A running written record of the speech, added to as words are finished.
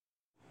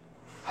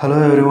Hello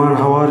everyone,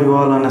 how are you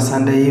all on a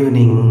Sunday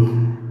evening?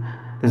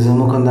 This is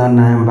Mukundan.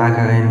 I am back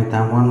again with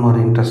one more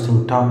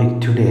interesting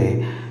topic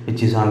today,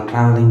 which is on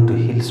traveling to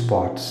hill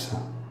spots.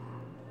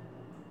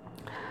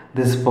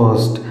 This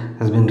post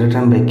has been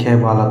written by K.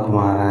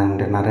 Balakumar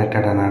and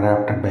narrated and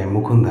adapted by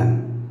Mukundan.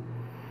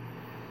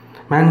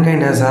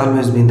 Mankind has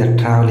always been the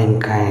traveling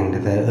kind.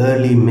 The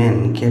early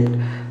men kept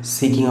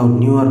seeking out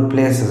newer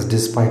places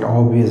despite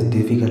obvious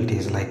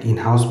difficulties like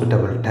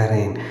inhospitable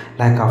terrain,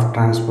 lack of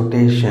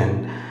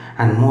transportation,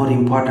 and more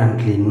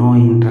importantly, no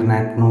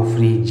internet, no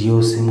free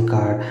Geo SIM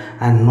card,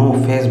 and no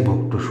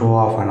Facebook to show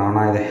off and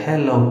annoy the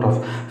hell out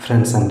of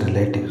friends and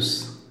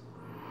relatives.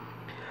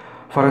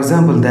 For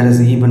example, there is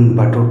Ibn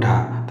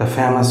Battuta, the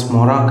famous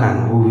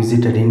Moroccan who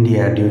visited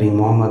India during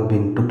Muhammad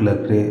bin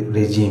Tughlaq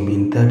regime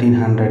in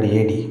 1300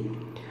 AD.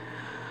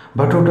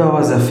 Battuta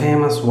was a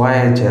famous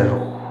voyager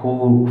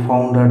who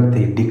founded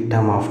the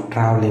dictum of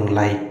traveling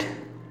light.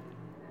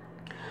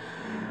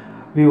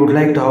 We would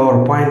like to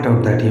however point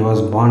out that he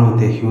was born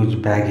with a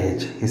huge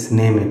baggage, his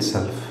name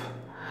itself,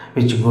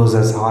 which goes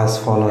as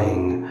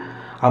following: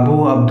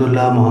 Abu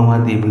Abdullah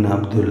Muhammad ibn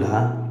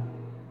Abdullah.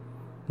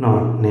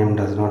 No, name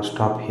does not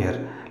stop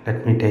here.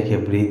 Let me take a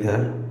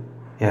breather.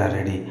 Yeah,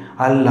 ready.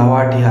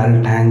 Al-Lawati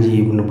al-Tanji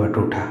ibn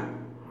Battuta.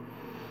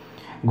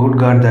 Good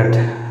God that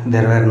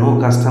there were no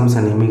customs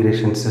and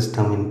immigration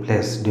system in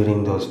place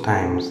during those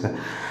times.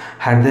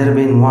 Had there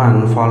been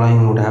one,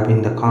 following would have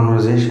been the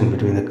conversation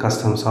between the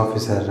customs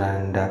officer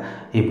and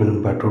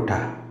Ibn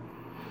Battuta.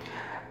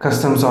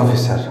 Customs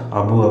officer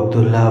Abu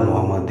Abdullah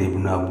Muhammad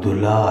ibn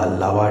Abdullah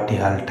al-Lawati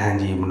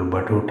al-Tanji ibn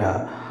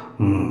Battuta.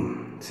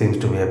 Seems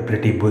to be a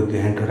pretty big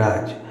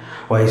entourage.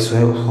 Why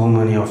so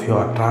many of you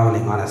are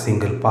traveling on a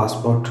single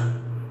passport?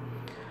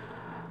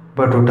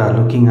 Battuta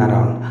looking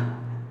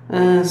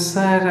around.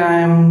 Sir, I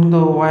am the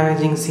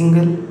voyaging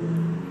single.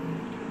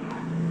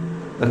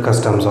 The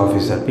customs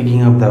officer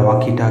picking up the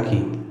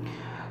walkie-talkie.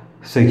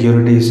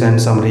 Security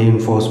sent some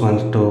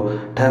reinforcements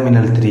to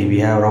Terminal 3. We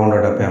have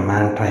rounded up a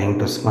man trying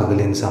to smuggle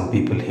in some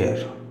people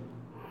here.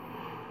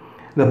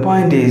 The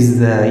point is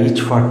the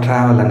itch for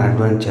travel and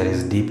adventure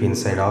is deep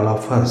inside all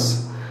of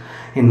us.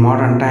 In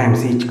modern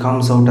times, each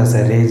comes out as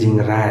a raging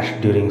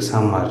rash during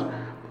summer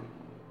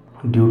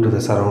due to the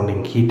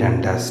surrounding heat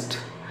and dust.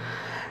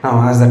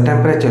 Now, as the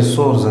temperature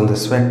soars and the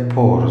sweat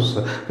pours,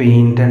 we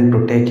intend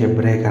to take a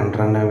break and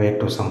run away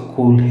to some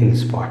cool hill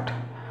spot.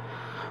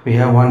 We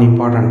have one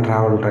important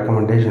travel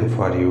recommendation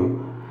for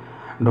you.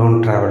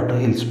 Don't travel to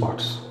hill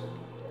spots.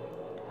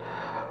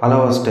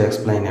 Allow us to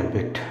explain a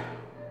bit.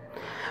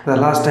 The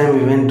last time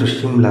we went to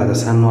Shimla, the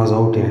sun was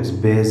out in its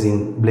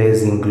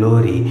blazing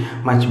glory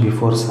much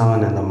before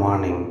 7 in the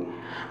morning,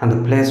 and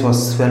the place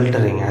was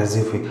sweltering as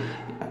if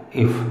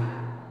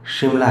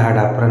Shimla had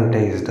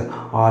apprenticed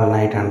all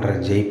night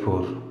under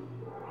Jaipur.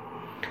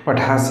 But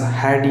as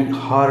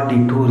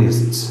hardy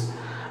tourists,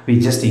 we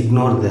just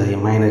ignored the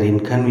minor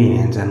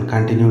inconvenience and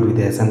continued with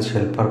the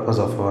essential purpose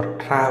of our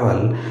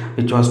travel,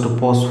 which was to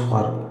pose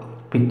for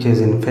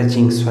pictures in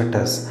fetching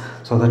sweaters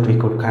so that we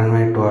could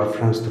convey to our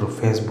friends through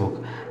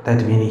Facebook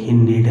that we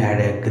indeed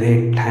had a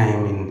great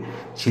time in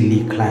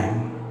chilly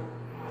climb.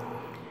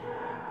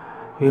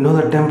 You know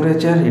the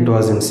temperature? It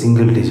was in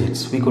single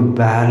digits. We could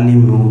barely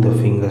move the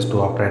fingers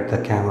to operate the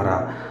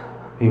camera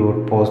we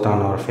would post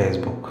on our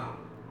Facebook,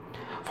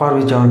 for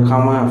which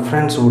our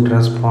friends would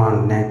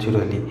respond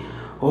naturally,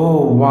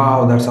 "Oh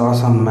wow, that's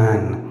awesome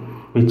man,"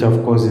 which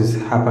of course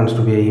happens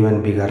to be an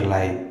even bigger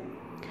lie.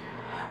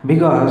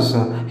 Because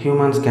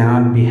humans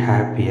cannot be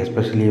happy,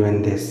 especially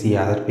when they see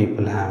other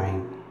people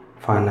having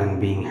fun and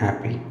being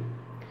happy.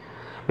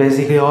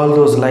 Basically, all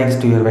those likes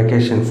to your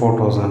vacation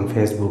photos on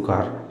Facebook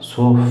are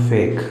so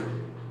fake.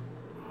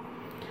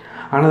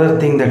 Another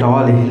thing that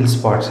all hill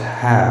spots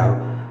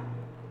have,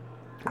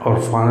 or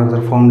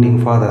other founding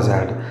fathers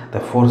had the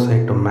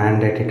foresight to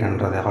mandate it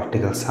under the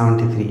Article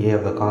 73A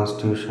of the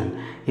Constitution,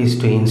 is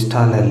to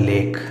install a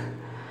lake.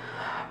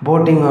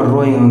 Boating or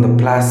rowing on the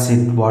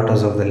placid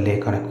waters of the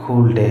lake on a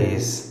cool day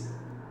is,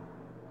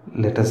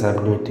 let us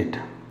admit it,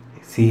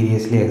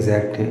 seriously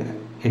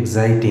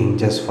exciting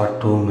just for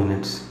 2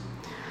 minutes.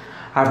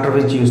 After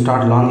which you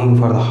start longing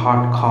for the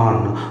hot corn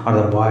or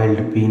the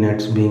boiled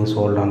peanuts being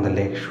sold on the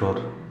lake shore.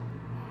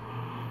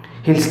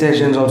 Hill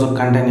stations also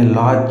contain a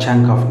large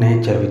chunk of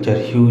nature, which are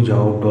huge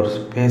outdoor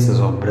spaces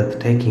of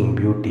breathtaking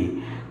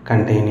beauty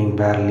containing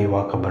barely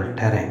walkable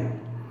terrain.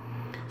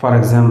 For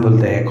example,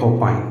 the Echo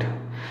Point.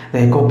 The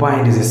Echo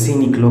Point is a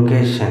scenic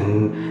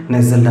location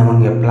nestled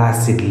among a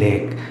placid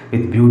lake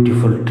with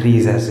beautiful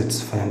trees as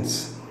its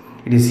fence.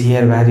 It is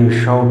here where you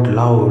shout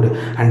loud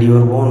and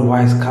your own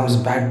voice comes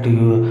back to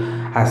you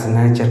as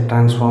nature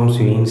transforms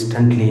you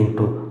instantly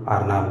into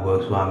Arnab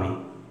Goswami.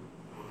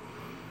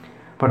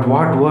 But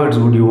what words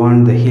would you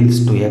want the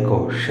hills to echo?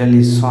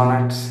 Shelley's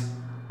sonnets?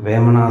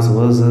 Vemana's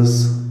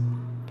verses?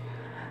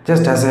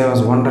 Just as I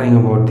was wondering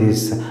about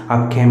this,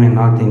 up came a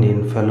North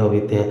Indian fellow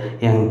with a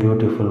young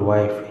beautiful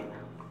wife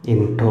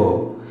in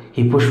tow.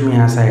 He pushed me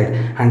aside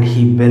and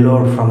he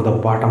bellowed from the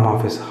bottom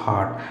of his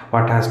heart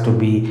what has to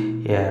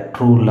be a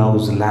true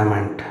love's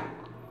lament.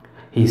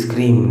 He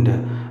screamed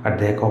at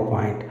the echo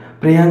point,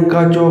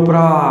 Priyanka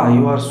Chopra,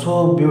 you are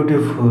so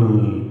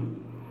beautiful.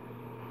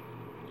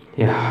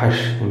 A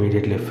hush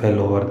immediately fell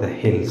over the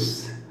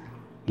hills,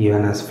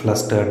 even as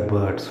flustered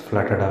birds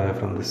fluttered away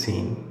from the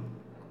scene.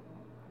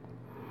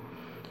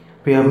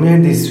 We have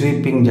made these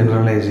sweeping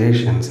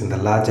generalizations in the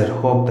larger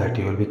hope that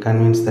you will be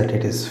convinced that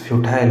it is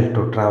futile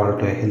to travel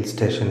to a hill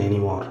station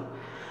anymore.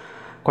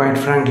 Quite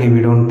frankly,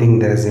 we don't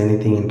think there is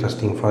anything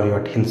interesting for you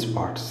at hill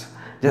spots.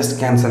 Just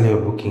cancel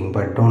your booking,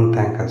 but don't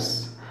thank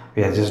us.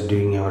 We are just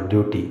doing our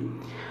duty.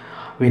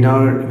 We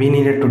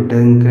needed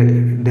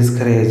to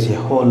discourage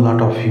a whole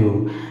lot of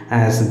you,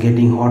 as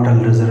getting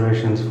hotel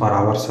reservations for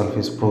ourselves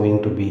is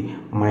proving to be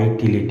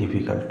mightily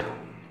difficult.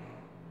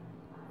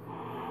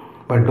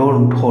 But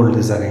don't hold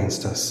this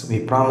against us. We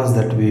promise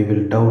that we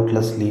will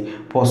doubtlessly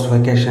post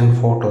vacation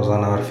photos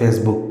on our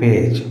Facebook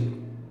page,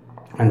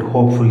 and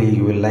hopefully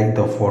you will like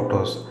the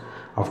photos,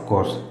 of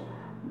course,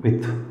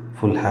 with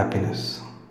full happiness.